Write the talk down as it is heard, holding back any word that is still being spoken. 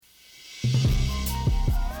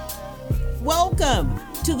Welcome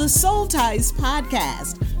to the Soul Ties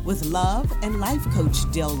Podcast with love and life coach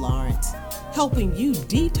Del Lawrence, helping you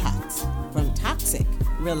detox from toxic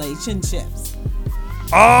relationships.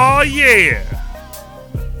 Oh yeah!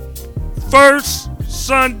 First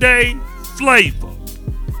Sunday flavor.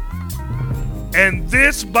 And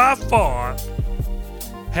this by far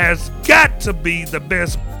has got to be the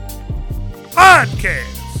best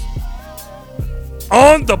podcast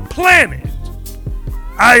on the planet.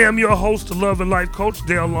 I am your host, the Love and Life Coach,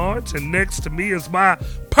 Dale Lawrence, and next to me is my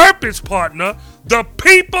purpose partner, the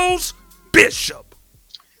People's Bishop.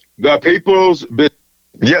 The People's Bishop.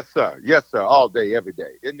 Yes, sir. Yes, sir. All day, every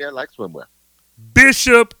day. Isn't there like swimwear?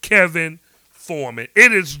 Bishop Kevin Foreman.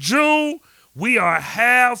 It is June. We are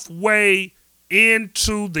halfway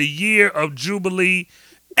into the year of Jubilee,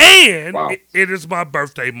 and wow. it is my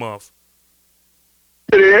birthday month.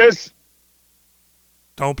 It is.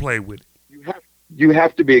 Don't play with it. You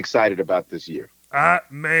have to be excited about this year.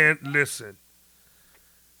 Man, listen.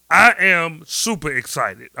 I am super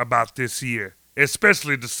excited about this year,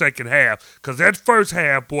 especially the second half, because that first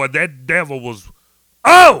half, boy, that devil was,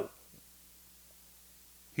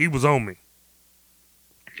 he was on me.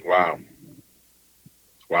 Wow.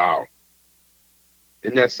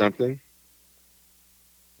 Isn't that something?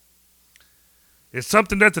 It's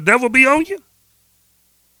something that the devil be on you?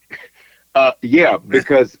 Yeah,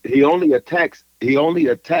 because he only attacks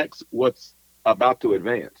what's about to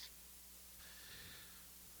advance.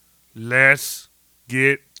 Let's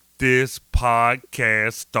get this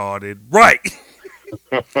podcast started right.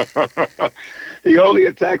 He only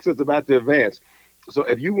attacks what's about to advance. So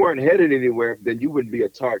if you weren't headed anywhere, then you wouldn't be a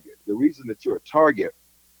target. The reason that you're a target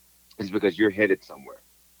is because you're headed somewhere.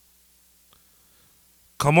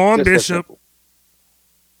 Come on, Just Bishop.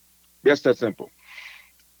 Just that simple.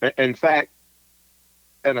 In fact,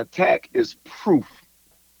 an attack is proof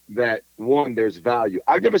that, one, there's value.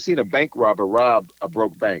 I've never seen a bank robber rob a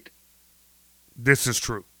broke bank. This is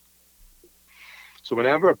true. So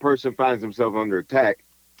whenever a person finds himself under attack,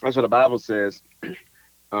 that's what the Bible says,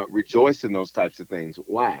 rejoice in those types of things.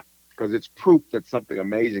 Why? Because it's proof that something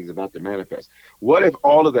amazing is about to manifest. What if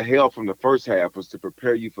all of the hell from the first half was to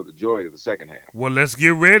prepare you for the joy of the second half? Well, let's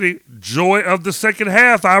get ready. Joy of the second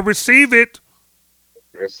half. I receive it.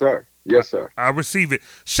 Yes, sir. Yes, sir. I receive it.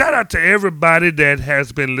 Shout out to everybody that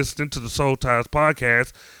has been listening to the Soul Ties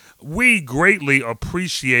podcast. We greatly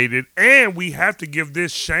appreciate it, and we have to give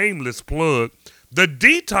this shameless plug. The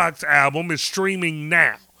Detox album is streaming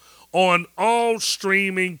now on all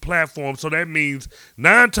streaming platforms. So that means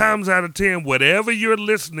 9 times out of 10, whatever you're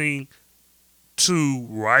listening to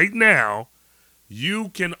right now, you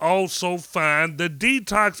can also find the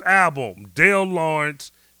Detox album, Dale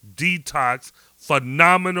Lawrence Detox.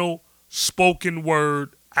 Phenomenal spoken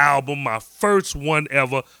word album, my first one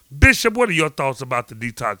ever. Bishop, what are your thoughts about the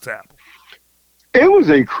Detox album? It was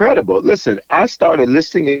incredible. Listen, I started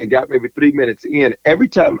listening and got maybe 3 minutes in. Every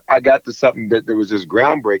time I got to something that there was just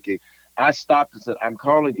groundbreaking, I stopped and said, I'm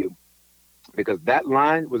calling you, because that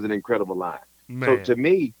line was an incredible line. Man. So to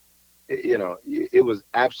me, it was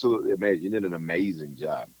absolutely amazing. You did an amazing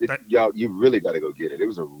job. Y'all, you really got to go get it. It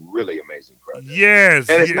was a really amazing project. Yes.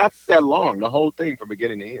 And it's not that long, the whole thing from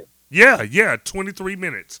beginning to end. Yeah, 23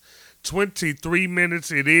 minutes. 23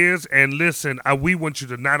 minutes it is. And listen, we want you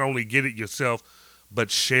to not only get it yourself,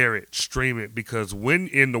 but share it, stream it. Because when,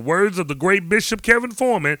 in the words of the great Bishop Kevin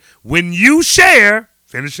Foreman, when you share,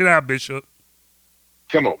 finish it out, Bishop.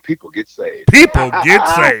 Come on, people get saved. People get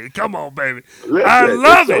saved. Come on, baby. Listen, I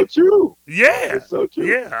love it. It's so true. Yeah. It's so true.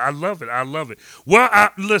 Yeah, I love it. Well,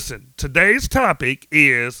 listen, today's topic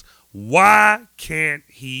is, why can't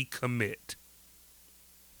he commit?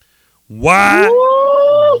 Why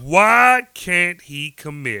can't he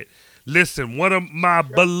commit? Listen, one of my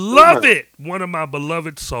beloved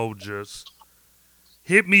soldiers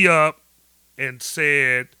hit me up and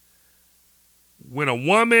said, when a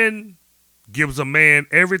woman gives a man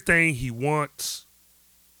everything he wants,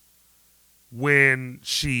 when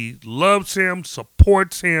she loves him,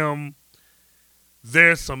 supports him,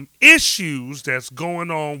 there's some issues that's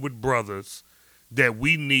going on with brothers that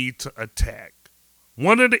we need to attack.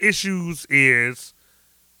 One of the issues is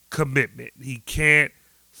commitment. He can't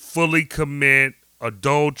fully commit,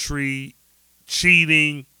 adultery,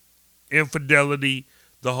 cheating, infidelity,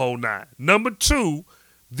 the whole nine. Number 2,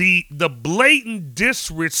 the blatant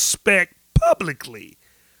disrespect publicly,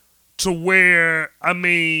 to where, I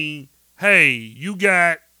mean, hey,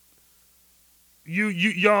 y'all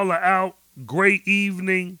are out, great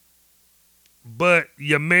evening, but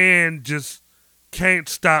your man just can't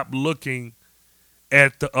stop looking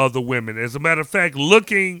at the other women. As a matter of fact,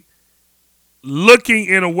 looking looking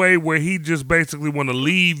in a way where he just basically want to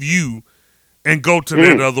leave you and go to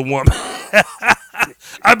that other woman.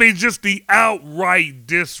 I mean, just the outright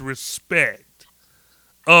disrespect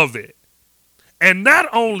of it. And not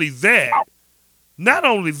only that,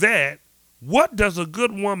 what does a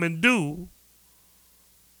good woman do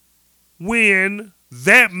when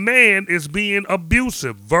that man is being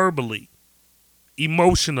abusive verbally,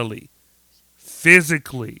 emotionally,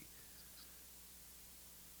 physically?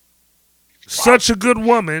 Such a good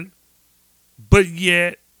woman, but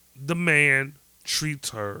yet the man treats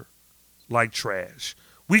her like trash.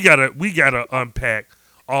 We gotta unpack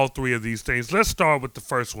all three of these things. Let's start with the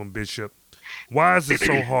first one, Bishop. Why is it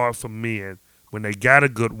so hard for men when they got a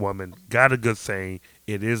good woman, got a good thing,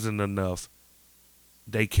 it isn't enough,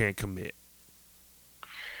 they can't commit?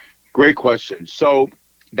 Great question. So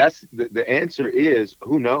that's the answer is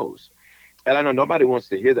who knows? And I know nobody wants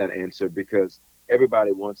to hear that answer because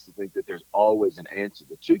everybody wants to think that there's always an answer.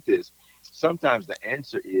 The truth is, sometimes the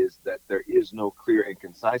answer is that there is no clear and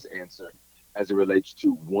concise answer as it relates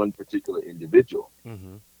to one particular individual.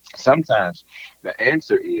 Mm-hmm. Sometimes the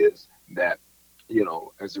answer is that,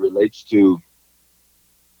 as it relates to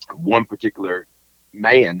one particular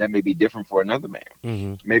man, that may be different for another man.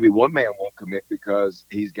 Mm-hmm. Maybe one man won't commit because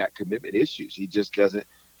he's got commitment issues. He just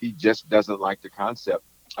doesn't like the concept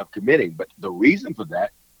of committing. But the reason for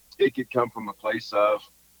that, it could come from a place of,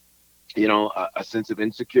 a sense of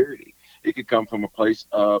insecurity. It could come from a place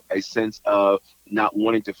of a sense of not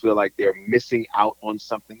wanting to feel like they're missing out on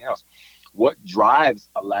something else. What drives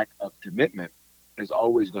a lack of commitment is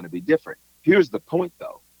always going to be different. Here's the point,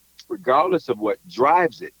 though. Regardless of what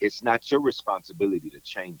drives it, it's not your responsibility to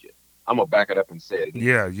change it. I'm going to back it up and say it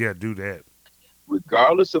again. Yeah, do that.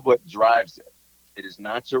 Regardless of what drives it, it is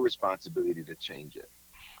not your responsibility to change it.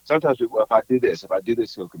 Sometimes people, if I do this,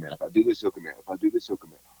 he'll commit. If I do this, he'll commit. If I do this, he'll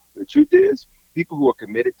commit. The truth is, people who are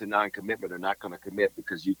committed to non-commitment are not going to commit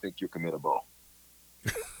because you think you're committable.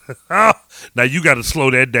 Now you got to slow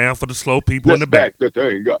that down for the slow people in the back.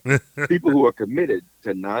 There you go. People who are committed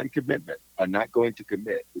to non-commitment are not going to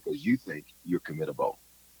commit because you think you're committable.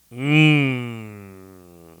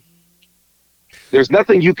 There's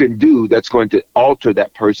nothing you can do that's going to alter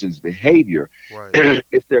that person's behavior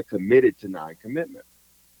if they're committed to non-commitment.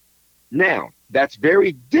 Now, that's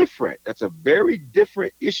very different. That's a very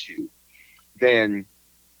different issue than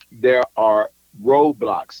there are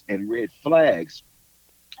roadblocks and red flags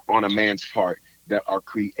on a man's part that are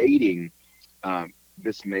creating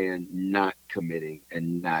this man not committing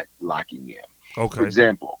and not locking in. Okay. For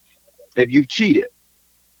example, if you've cheated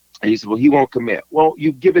and you say, well, he won't commit. Well,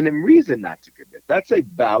 you've given him reason not to commit. That's a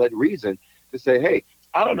valid reason to say, hey,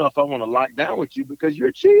 I don't know if I want to lock down with you because you're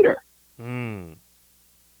a cheater.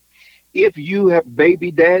 If you have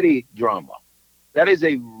baby daddy drama, that is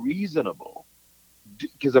a reasonable,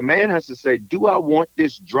 because a man has to say, do I want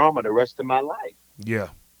this drama the rest of my life? Yeah.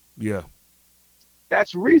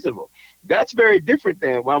 That's reasonable. That's very different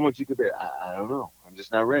than, why won't you commit? I don't know. I'm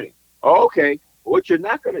just not ready. Oh, okay. What you're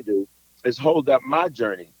not going to do is hold up my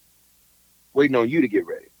journey waiting on you to get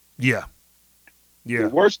ready. Yeah. The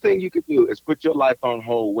worst thing you could do is put your life on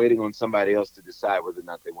hold waiting on somebody else to decide whether or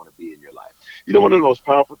not they want to be in your life. One of the most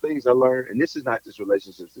powerful things I learned, and this is not just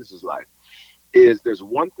relationships, this is life, is there's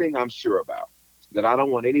one thing I'm sure about, that I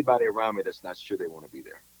don't want anybody around me that's not sure they want to be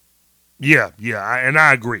there. Yeah, and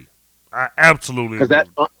I agree. I absolutely agree.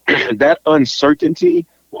 Because that uncertainty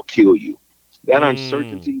will kill you. That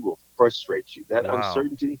uncertainty will frustrate you. That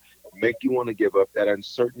uncertainty will make you want to give up. That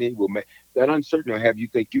uncertainty will have you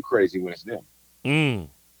think you're crazy when it's them.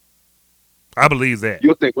 I believe that.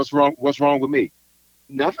 You'll think, what's wrong with me?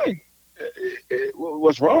 Nothing.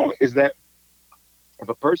 What's wrong is that if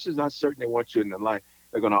a person's not certain they want you in their life,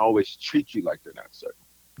 they're going to always treat you like they're not certain.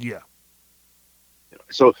 Yeah.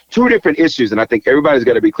 So two different issues, and I think everybody's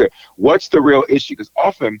got to be clear. What's the real issue? Because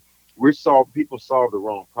often people solve the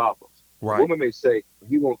wrong problems. Right. A woman may say,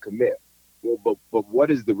 he won't commit. Well, but what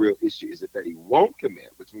is the real issue? Is it that he won't commit,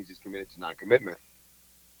 which means he's committed to non-commitment?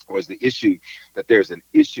 Or is the issue that there's an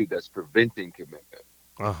issue that's preventing commitment?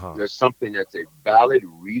 There's something that's a valid,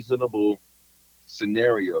 reasonable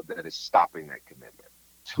scenario that is stopping that commitment.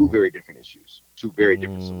 Two very different issues, two very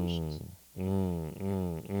different solutions.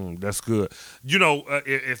 That's good.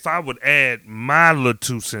 If I would add my little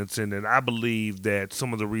 2 cents in it, I believe that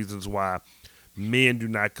some of the reasons why men do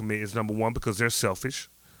not commit is, number one, because they're selfish.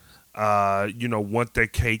 Want their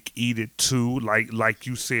cake, eat it too, like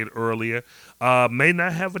you said earlier, may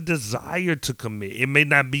not have a desire to commit. It may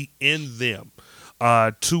not be in them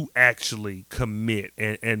to actually commit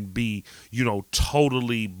and be,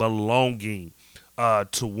 totally belonging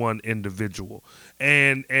to one individual.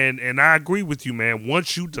 And I agree with you, man.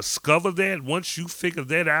 Once you discover that, once you figure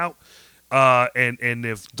that out, and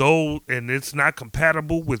if though and it's not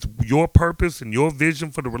compatible with your purpose and your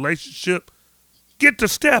vision for the relationship, get to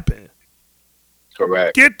stepping.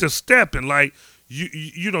 Correct. Get to stepping. Like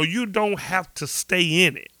you know, you don't have to stay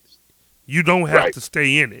in it. You don't have Right. to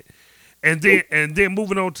stay in it. And then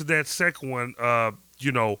moving on to that second one,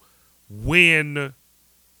 you know, when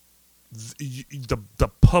the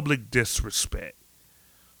public disrespect.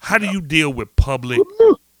 How do you deal with public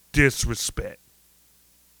Woo! disrespect?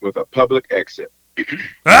 With a public exit.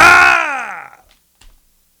 Ah!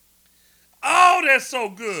 Oh, that's so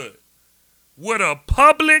good. With a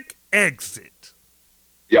public exit.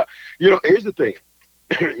 Yeah. Here's the thing.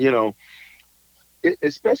 you know,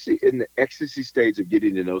 especially in the ecstasy stage of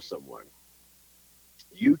getting to know someone,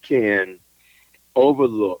 you can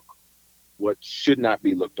overlook what should not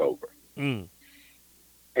be looked over. Mm.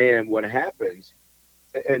 And what happens,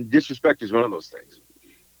 and disrespect is one of those things.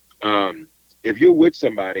 If you're with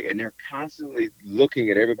somebody and they're constantly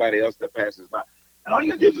looking at everybody else that passes by, and all you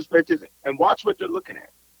gotta do is disrespect is and watch what they're looking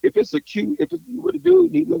at. If it's you with a dude,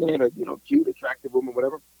 and he's looking at a cute, attractive woman,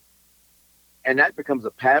 whatever, and that becomes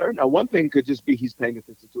a pattern. Now, one thing could just be he's paying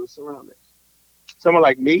attention to his surroundings. Someone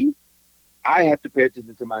like me, I have to pay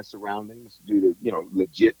attention to my surroundings due to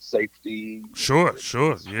legit safety. Sure,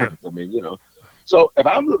 sure, yeah, I mean, So if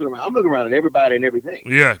I'm looking around at everybody and everything.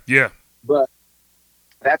 yeah, yeah. But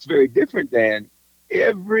that's very different than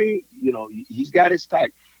he's got his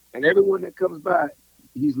type, and everyone that comes by,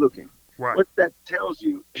 he's looking. Right. What that tells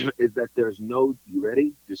you is that there's no, you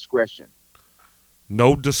ready, discretion.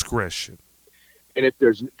 No discretion. And if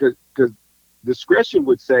there's, because discretion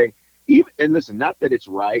would say, even, and listen, not that it's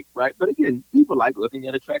right, but again, people like looking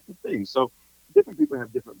at attractive things. So different people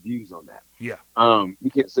have different views on that. Yeah.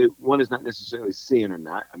 You can't say one is not necessarily seeing or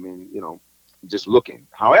not. I mean, just looking.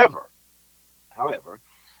 However,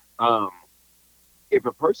 if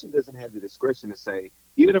a person doesn't have the discretion to say,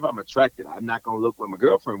 even if I'm attracted, I'm not going to look with my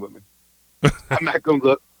girlfriend with me. I'm not going to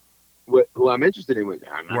look with who I'm interested in with me.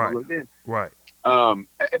 I'm not going to look then. Right.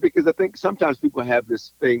 Because I think sometimes people have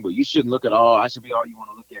this thing where you shouldn't look at all. I should be all you want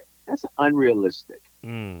to look at. That's unrealistic.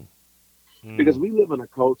 Mm. Mm. Because we live in a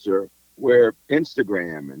culture where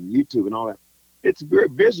Instagram and YouTube and all that, it's very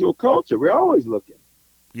visual culture. We're always looking.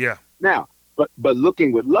 Yeah. Now, but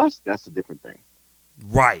looking with lust, that's a different thing.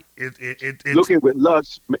 Right. It's Looking with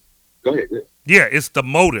lust. Go ahead. Yeah, it's the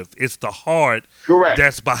motive. It's the heart. Correct.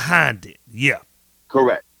 That's behind it. Yeah.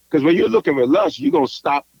 Correct. Because when you're looking with lust, you're going to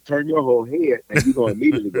stop, turn your whole head, and you're going to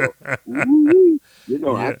immediately go, ooh,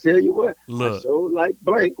 Yeah. I tell you what, Look. I so like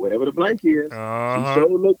blank, whatever the blank is. Uh-huh. You so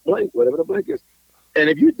look blank, whatever the blank is. And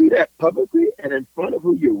if you do that publicly and in front of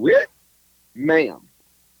who you're with, ma'am,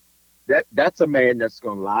 that's a man that's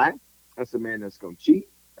going to lie. That's a man that's going to cheat.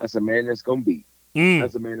 That's a man that's going to beat.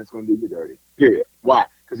 That's a man that's going to do you dirty. Period. Why?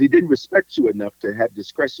 Because he didn't respect you enough to have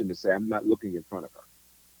discretion to say, I'm not looking in front of her.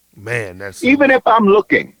 Man, that's Even if I'm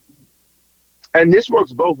looking, and this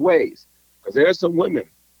works both ways, because there are some women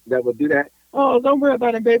that will do that. Oh, don't worry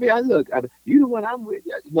about it, baby. You know what I'm with.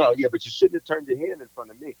 No, yeah, but you shouldn't have turned your hand in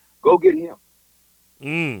front of me. Go get him.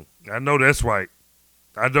 I know that's right.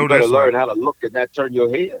 I know You better that's learn right. how to look and not turn your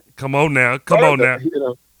head. Come on now. Come on now.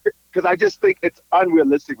 Because I just think it's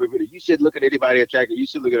unrealistic with it. You should look at anybody attractive. You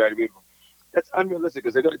should look at other people. That's unrealistic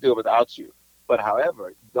because they're going to do it without you. But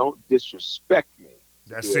however, don't disrespect me.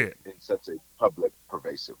 That's it. In such a public,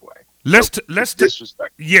 pervasive way. Let's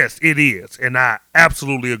disrespect. Yes, it is, and I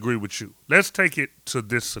absolutely agree with you. Let's take it to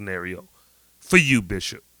this scenario for you,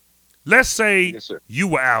 Bishop. Let's say Yes, sir. you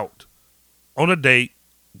were out on a date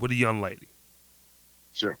with a young lady.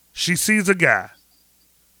 Sure. She sees a guy.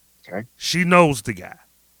 Okay. She knows the guy.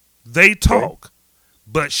 They talk,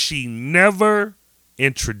 but she never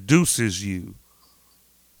introduces you,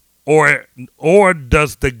 or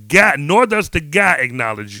does the guy? Nor does the guy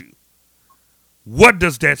acknowledge you. What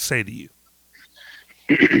does that say to you?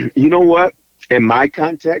 You know what? In my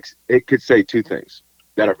context, it could say two things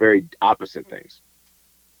that are very opposite things.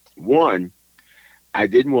 One, I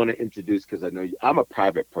didn't want to introduce because I know I'm a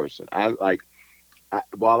private person.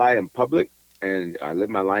 While I am public and I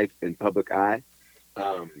live my life in public eye,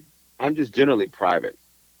 I'm just generally private.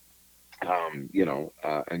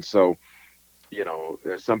 And so,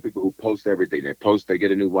 there's some people who post everything. They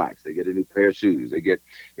get a new watch, they get a new pair of shoes, they get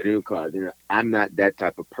a new car. I'm not that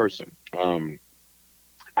type of person.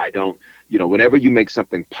 I don't, whenever you make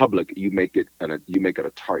something public, you make it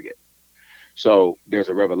a target. So there's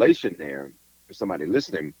a revelation there for somebody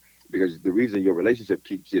listening, because the reason your relationship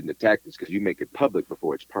keeps getting attacked is because you make it public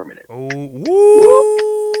before it's permanent. Oh, woo!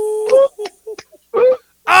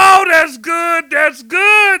 That's good. That's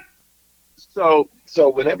good. So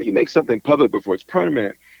whenever you make something public before it's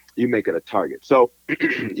permanent, you make it a target. So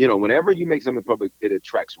whenever you make something public, it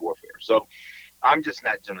attracts warfare. So I'm just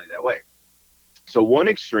not generally that way. So one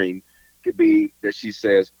extreme could be that she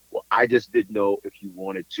says, "Well, I just didn't know if you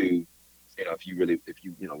wanted to, if you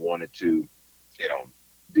wanted to, you know,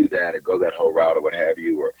 do that or go that whole route or what have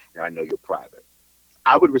you, or I know you're private."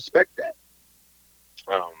 I would respect that.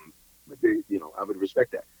 Um, I would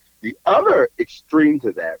respect that. The other extreme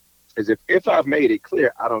to that is if I've made it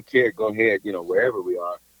clear, I don't care. Go ahead, wherever we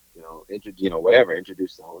are, whatever,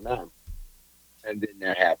 introduce the whole nine, and then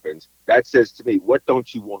that happens. That says to me, what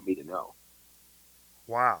don't you want me to know?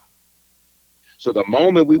 Wow. So the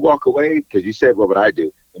moment we walk away, because you said, what would I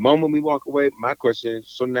do? The moment we walk away, my question is,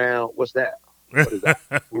 so now what's that? What is that?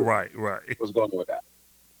 Right, right, What's going on with that?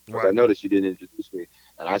 Because I right. noticed you didn't introduce me,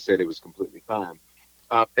 and I said it was completely fine.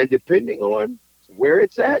 And depending on where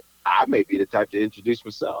it's at, I may be the type to introduce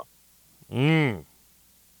myself. Mm.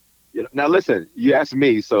 Now listen, you asked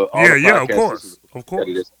me, so all Yeah, the yeah, of podcast listeners course. Of get course.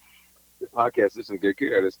 this. The podcast listeners get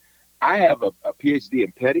care of this. I have a PhD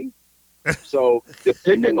in petty, so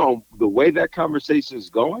depending on the way that conversation is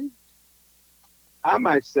going, I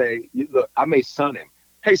might say, look, I may son him.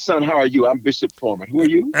 Hey, son, how are you? I'm Bishop Foreman. Who are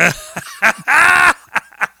you?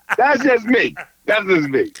 That's just me. That's just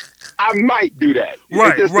me. I might do that. It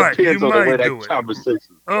Right, just right. You depends on the way might that do it. conversation is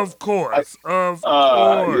Of going. course. Of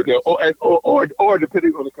course. Or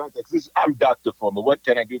depending on the context. I'm Dr. Foreman. What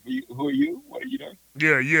can I do for you? Who are you? What are you doing?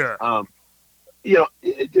 Yeah, yeah. Um,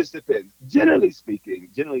 it just depends. Generally speaking,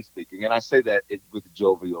 and I say that with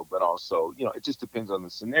jovial, but also, it just depends on the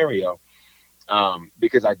scenario.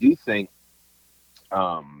 Because I do think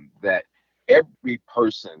that every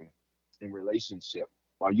person in relationship,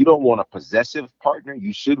 while you don't want a possessive partner,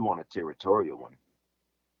 you should want a territorial one.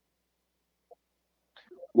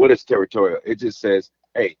 What is territorial? It just says,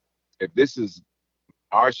 hey, if this is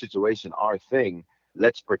our situation, our thing,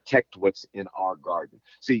 let's protect what's in our garden.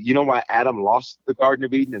 See, you know why Adam lost the Garden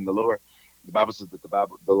of Eden, and the Bible says that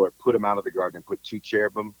the Lord put him out of the garden and put two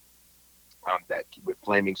cherubim that with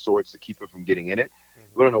flaming swords to keep him from getting in it.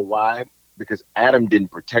 We don't know why, because Adam didn't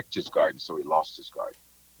protect his garden, so he lost his garden.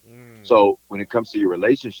 Mm. So when it comes to your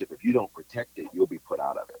relationship, if you don't protect it, you'll be put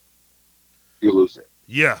out of it. You'll lose it.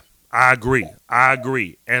 Yeah, I agree. I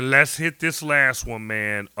agree. And let's hit this last one,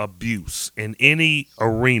 man. Abuse in any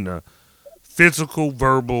arena, physical,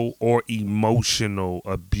 verbal, or emotional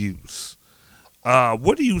abuse.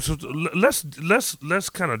 What do you? Let's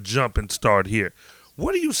kind of jump and start here.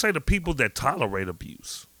 What do you say to people that tolerate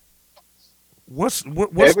abuse? What's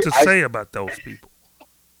Every to I, say about those people?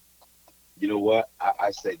 you know what I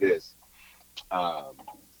say this. Um,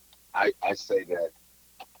 I say that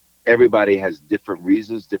everybody has different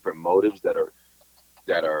reasons, different motives that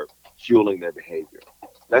are fueling their behavior.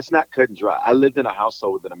 That's not cut and dry. I lived in a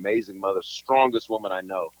household with an amazing mother, strongest woman I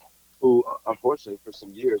know, who unfortunately for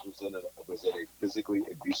some years was in a physically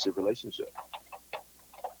abusive relationship.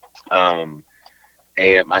 Um,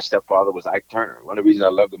 and my stepfather was Ike Turner. One of the reasons I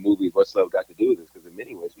love the movie What's Love Got to Do with This, because in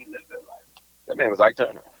many ways we lived that life. That man was Ike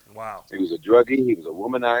Turner. Wow. He was a druggie. He was a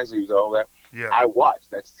womanizer. He was all that. Yeah. I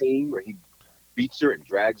watched that scene where he beats her and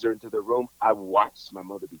drags her into the room. I watched my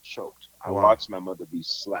mother be choked. I Wow. watched my mother be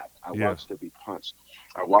slapped. I Yeah. watched her be punched.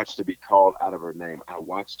 I watched her be called out of her name. I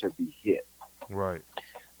watched her be hit. Right.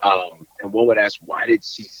 And one would ask, why did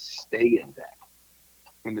she stay in that?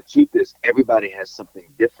 And the truth is, everybody has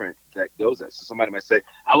something different that goes at. So somebody might say,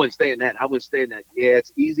 I wouldn't stay in that. I wouldn't stay in that. Yeah,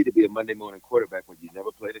 it's easy to be a Monday morning quarterback when you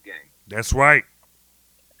never played a game. That's right.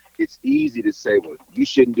 It's easy to say, well, you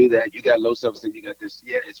shouldn't do that. You got low self-esteem. You got this.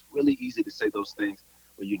 Yeah, it's really easy to say those things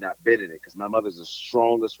when you're not been in it. Because my mother's the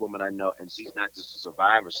strongest woman I know, and she's not just a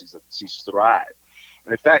survivor. She's thrived.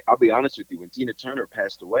 And in fact, I'll be honest with you. When Tina Turner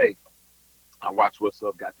passed away, I watched What's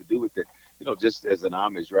Love Got to Do with It, just as an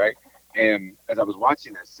homage, right? And as I was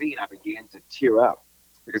watching that scene, I began to tear up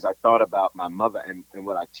because I thought about my mother, and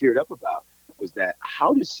what I teared up about was that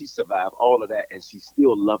how did she survive all of that and she's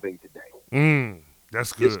still loving today?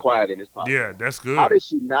 That's It's good. quiet in this Yeah, podcast. that's How good. did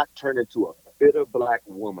she not turn into a bitter black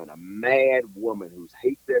woman, a mad woman who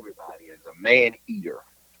hates everybody, is a man eater,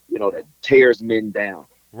 that tears men down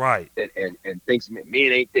Right. and thinks men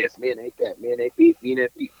ain't this, men ain't that, men ain't beef, men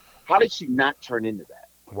ain't beef. How did she not turn into that?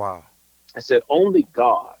 Wow. I said, only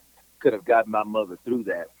God could have gotten my mother through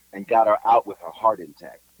that and got her out with her heart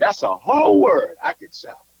intact. That's a whole word I could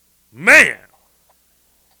shout. Man.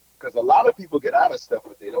 Because a lot of people get out of stuff,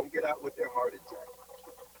 but they don't get out with their heart intact.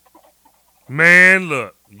 Man,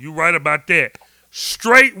 look, you right about that.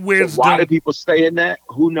 Straight So why do wisdom. people stay in that?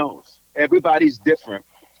 Who knows? Everybody's different.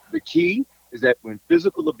 The key is that when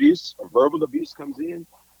physical abuse or verbal abuse comes in,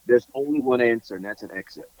 there's only one answer, and that's an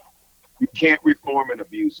exit. You can't reform an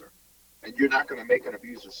abuser, and you're not going to make an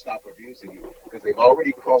abuser stop abusing you because they've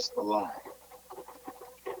already crossed the line.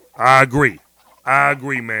 I agree,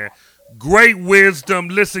 man. Great wisdom.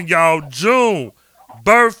 Listen, y'all, June,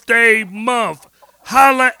 birthday month.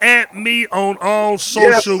 Holla at me on all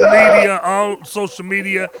social media.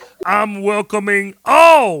 I'm welcoming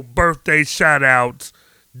all birthday shout outs.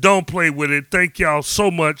 Don't play with it. Thank y'all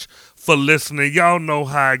so much for listening. Y'all know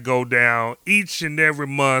how it go down each and every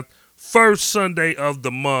month. First Sunday of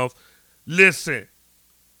the month. Listen,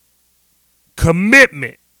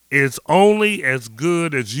 commitment is only as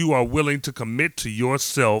good as you are willing to commit to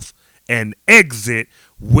yourself and exit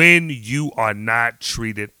when you are not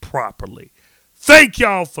treated properly. Thank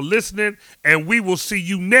y'all for listening, and we will see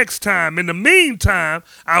you next time. In the meantime,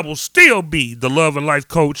 I will still be the Love and Life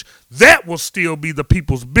Coach. That will still be the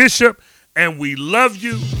People's Bishop, and we love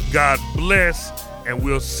you. God bless, and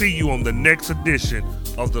we'll see you on the next edition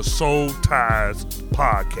of the Soul Ties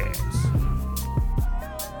Podcast.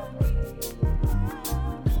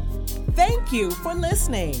 Thank you for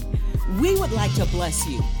listening. We would like to bless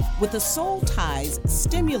you with the Soul Ties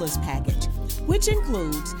Stimulus Package, which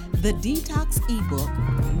includes the Detox ebook,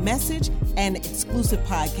 message, and exclusive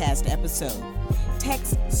podcast episode.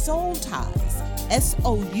 Text Soul Ties,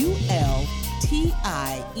 SOULTIES,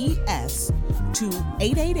 to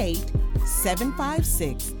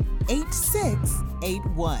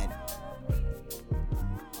 888-756-8681.